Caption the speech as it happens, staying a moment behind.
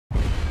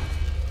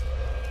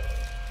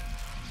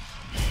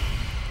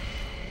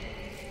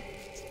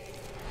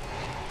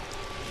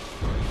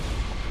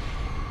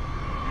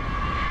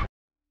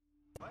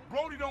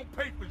Brody don't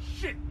pay for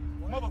shit.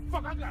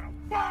 Motherfucker, I got a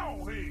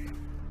ball head.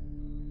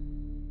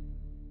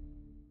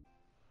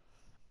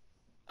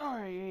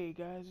 Alright, hey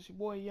guys, it's your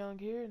boy Young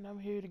here, and I'm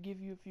here to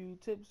give you a few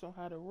tips on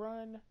how to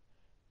run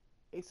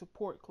a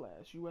support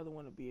class. You whether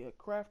want to be a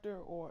crafter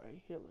or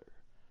a healer.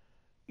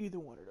 Either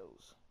one of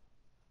those.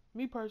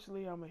 Me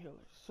personally, I'm a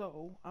healer,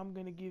 so I'm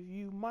going to give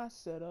you my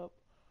setup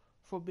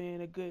for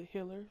being a good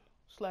healer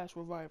 /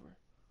 reviver.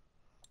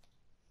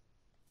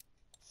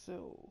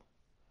 So,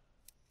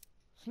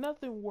 it's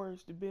nothing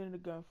worse than being in a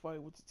gunfight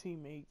with your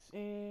teammates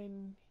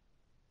and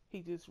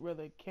he just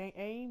rather can't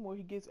aim or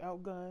he gets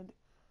outgunned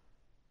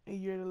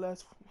and you're the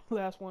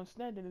last one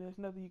standing and there's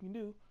nothing you can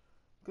do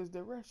because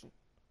they're rushing.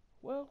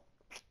 Well,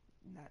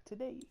 not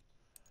today.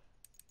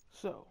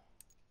 So,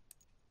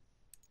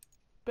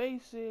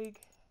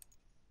 basic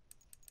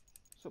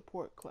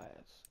support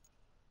class.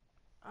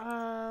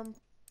 I'm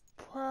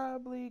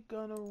probably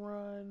gonna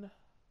run.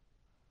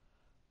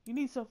 You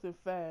need something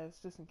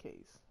fast just in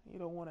case. You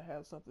don't want to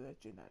have something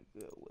that you're not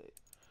good with.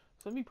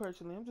 So me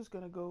personally, I'm just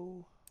gonna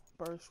go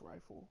burst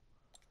rifle,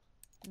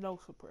 no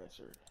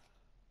suppressor.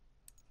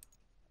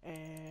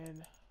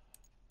 And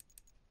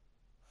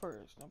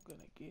first, I'm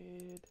gonna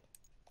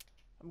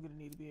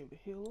need to be able to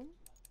heal them.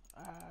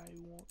 I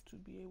want to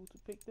be able to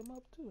pick them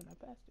up too, and I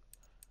passed it.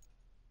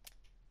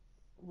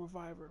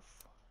 Reviver.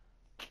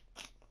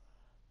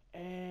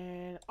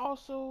 And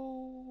also,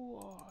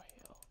 oh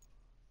hell.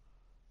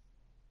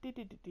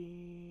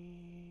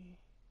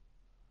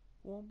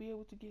 Won't be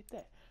able to get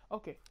that.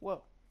 Okay,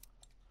 well,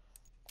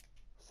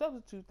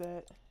 substitute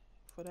that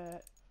for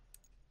that.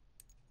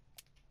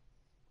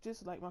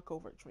 Just like my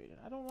covert training.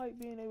 I don't like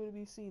being able to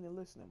be seen in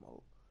listening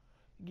mode.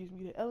 It gives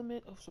me the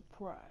element of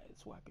surprise,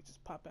 so I could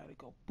just pop out and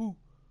go, boo,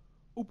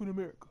 open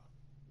America.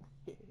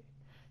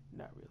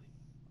 Not really.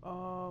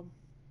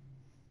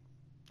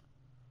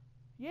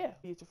 Yeah,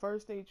 it's your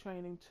first aid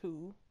training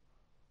 2,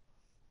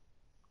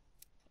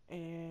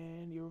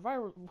 and your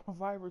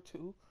reviver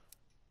 2,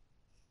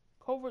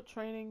 covert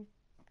training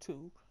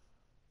 2,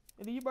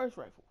 and then your burst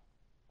rifle.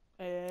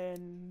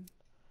 And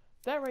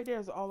that right there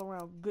is all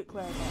around good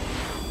class.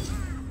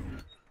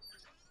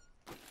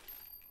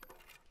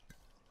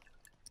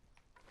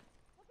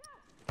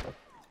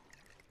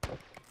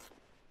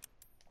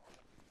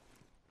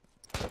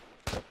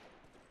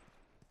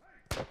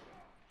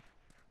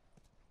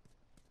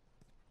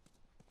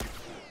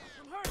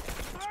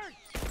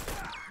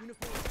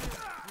 Uniform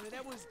down.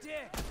 That was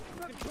dead.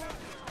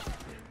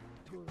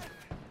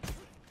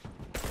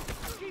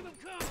 Keep him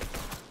coming.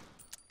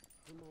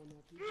 Come on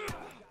now.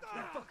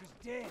 That fucker's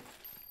dead.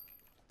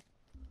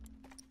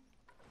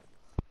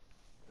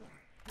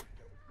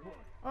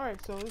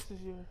 Alright, so this is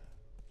your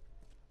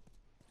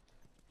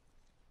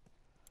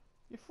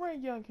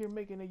friend Young here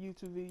making a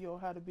YouTube video on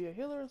how to be a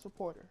healer and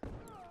supporter.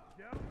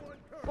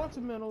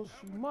 Fundamentals,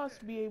 you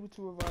must be able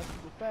to revive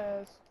people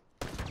fast.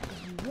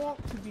 You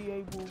want to be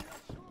able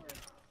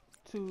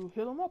to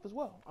heal them up as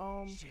well.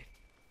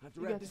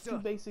 You got the 2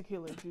 basic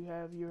healers. You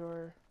have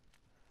your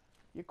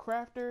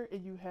crafter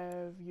and you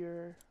have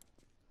your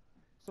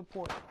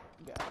support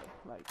guy,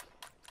 like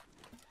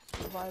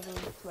reviver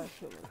 /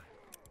 healer.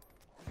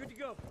 Good to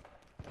go.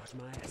 Watch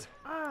my ass.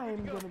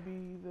 I'm gonna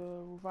be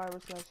the reviver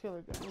 /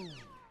 healer guy.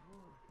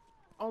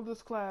 On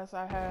this class,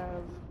 I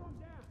have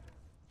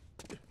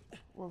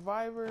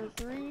reviver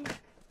 3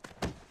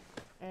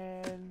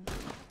 and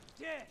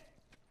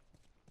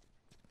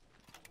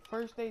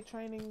first aid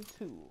training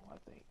 2, I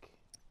think,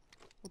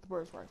 with the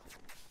burst rifle.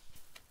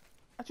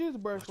 I choose the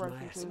burst rifle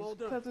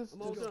because it's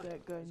just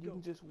that gun you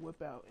can just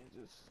whip out and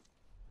just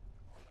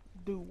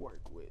do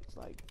work with. It's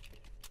like,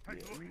 yeah,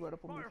 you run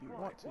up on me if you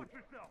want to,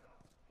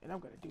 and I'm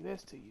gonna do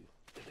this to you.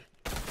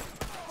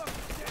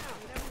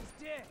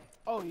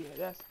 Oh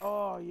yeah,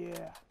 oh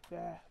yeah,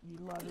 you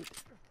love it,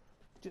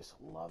 just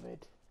love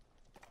it.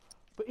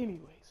 But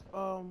anyways,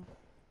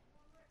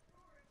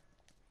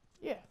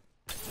 yeah.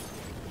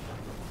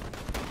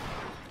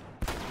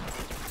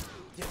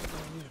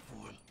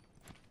 Uniform.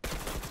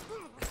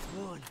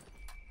 One.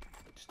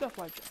 Stuff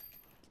like that.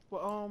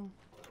 Well,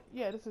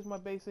 yeah, this is my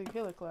basic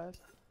healer class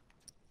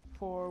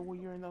for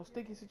when you're in those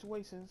sticky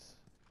situations.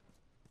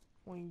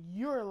 When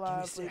you're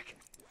alive, say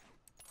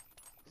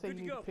you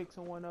need to pick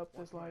someone up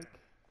that's like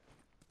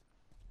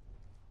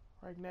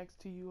right next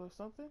to you or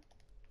something,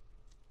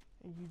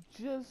 and you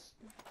just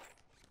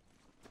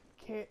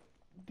can't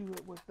do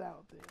it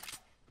without them.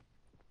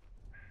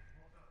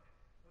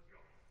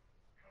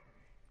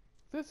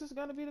 This is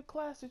gonna be the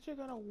class that you're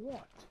gonna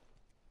want.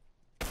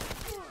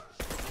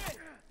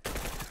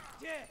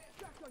 Dead.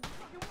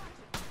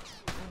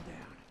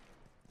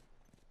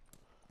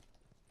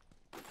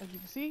 As you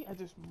can see, I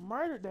just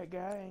murdered that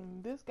guy,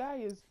 and this guy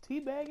is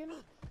teabagging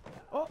him.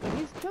 Oh, and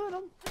he's killing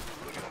him,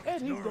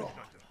 and he's gone.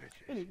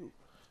 Anywho,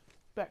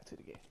 back to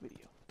the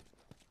video.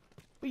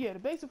 But yeah, the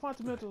basic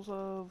fundamentals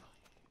of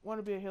want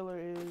to be a healer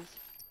is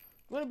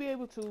you want to be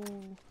able to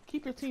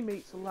keep your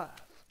teammates alive.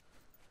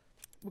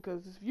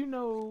 Because if you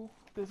know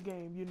this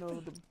game, you know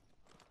the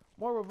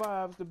more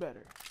revives, the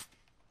better.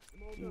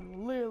 You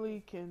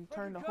literally can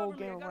turn the whole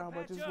game around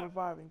by just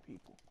reviving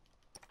people.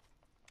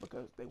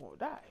 Because they won't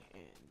die,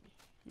 and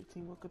your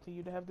team will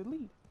continue to have the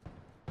lead.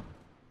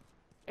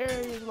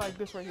 Areas like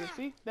this right here,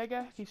 see? That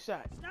guy, he's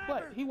shot.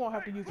 But he won't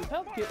have to use his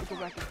health kit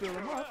because I can fill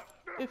him up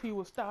if he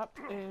was stopped.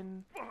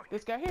 And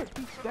this guy here,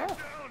 he's down.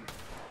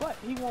 But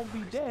he won't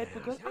be dead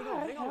because I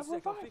have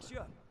revival.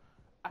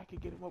 I could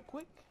get him up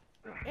quick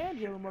and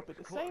heal him up at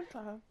the same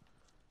time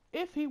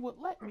if he would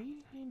let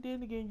me. And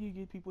then again, you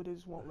get people that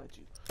just won't let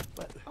you.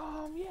 But,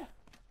 yeah.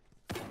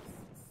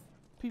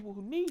 People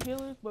who need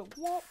healers but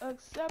won't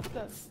accept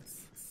us.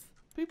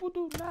 People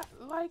do not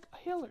like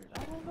healers.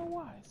 I don't know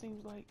why. It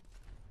seems like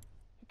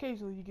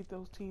occasionally you get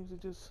those teams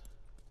that just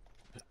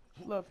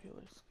love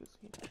healers because,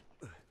 you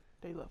know,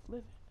 they love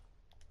living.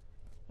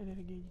 And then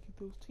again, you get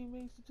those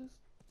teammates that just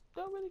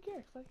don't really care.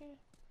 It's like, yeah,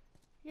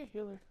 you're a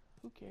healer.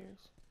 Who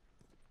cares?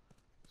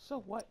 So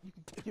what? You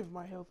can give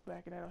my health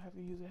back and I don't have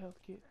to use a health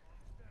kit.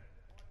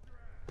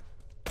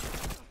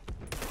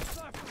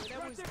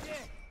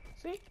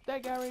 See?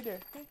 That guy right there.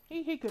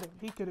 He could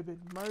have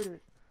been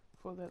murdered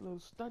for that little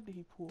stunt that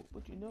he pulled.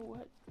 But you know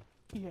what?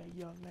 He had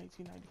young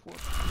 1994.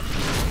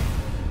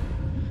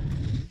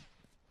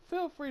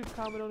 Feel free to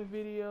comment on the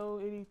video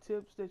any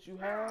tips that you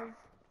have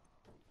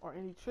or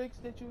any tricks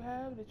that you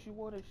have that you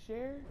want to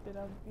share that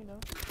I'm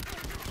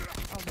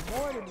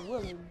more than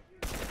willing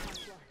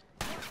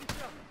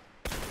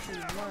to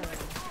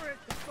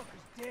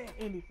learn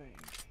anything,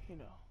 you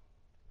know.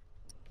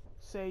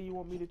 Say you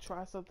want me to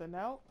try something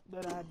out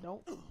that I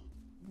don't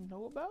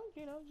know about,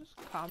 you know, just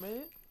comment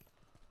it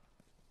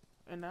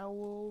and I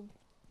will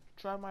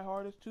try my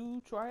hardest to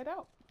try it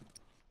out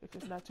if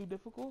it's not too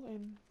difficult.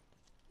 And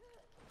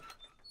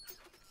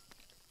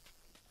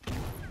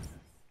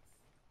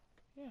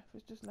yeah, if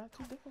it's just not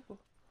too difficult.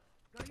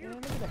 And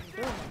look at that, I'm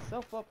building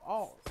myself up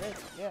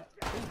already. Yeah,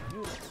 it's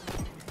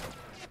beautiful.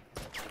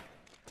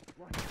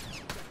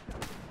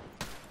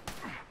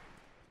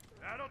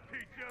 That'll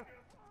teach you.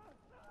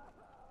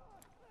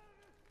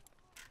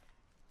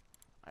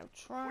 I'm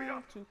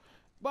trying to.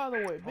 By the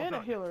way, being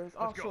a healer is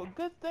also a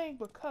good thing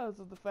because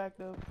of the fact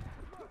of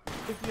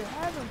if you're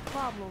having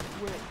problems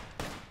with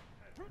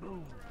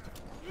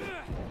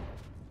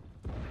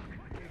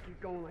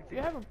if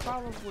you're having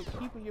problems with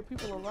keeping your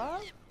people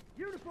alive.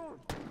 Uniform.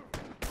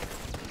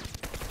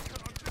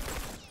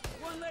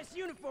 One less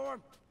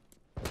uniform.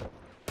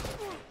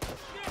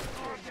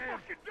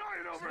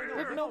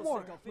 Look, no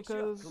more,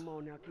 because Come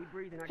on now, keep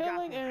breathing. I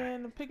healing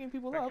and picking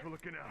people up,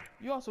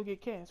 you also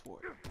get cans for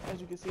it, as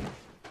you can see.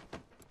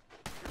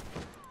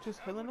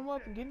 Just healing them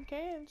up and getting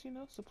cans, you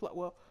know,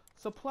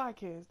 supply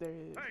cans there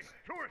is. Hey,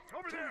 tourist,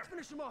 over there.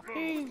 Finish him off.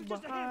 He's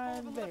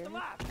behind there.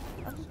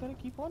 I'm just gonna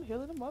keep on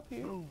healing them up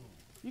here.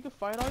 You can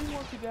fight all you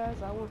want, you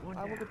guys. I will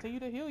continue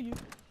to heal you.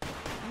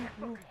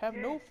 You have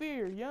no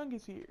fear. Young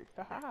is here.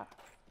 Haha.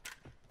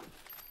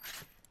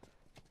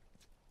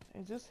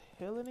 And just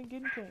healing and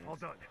getting cans. All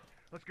done.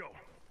 Let's go.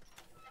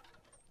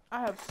 I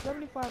have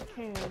 75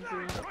 cans and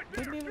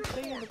didn't even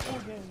stay in the full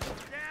game.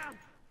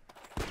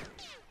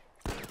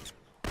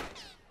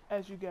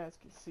 As you guys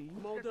can see.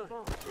 I'm all done.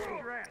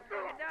 You're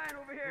dying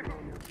over here. Come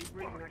on now, keep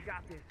breathing. I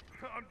got this.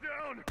 I'm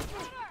down.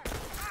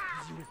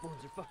 These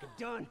uniforms are fucking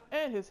done.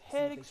 And his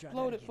head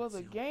exploded for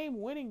the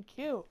game-winning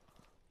kill.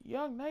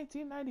 Young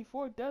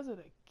 1994 does it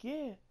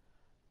again.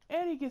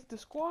 And he gets the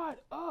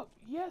squad up.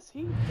 Yes,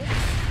 he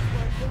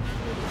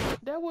does.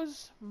 That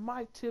was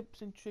my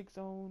tips and tricks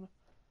on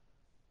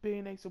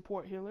being a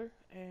support healer.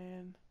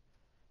 And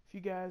if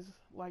you guys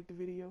like the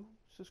video,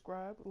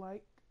 subscribe,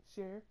 like,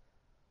 share.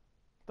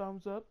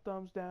 Thumbs up,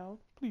 thumbs down.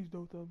 Please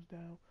don't thumbs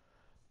down.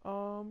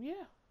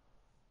 Yeah.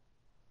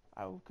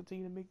 I will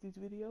continue to make these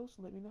videos.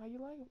 Let me know how you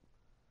like them.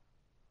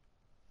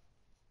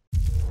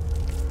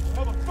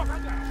 Motherfucker, I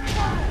got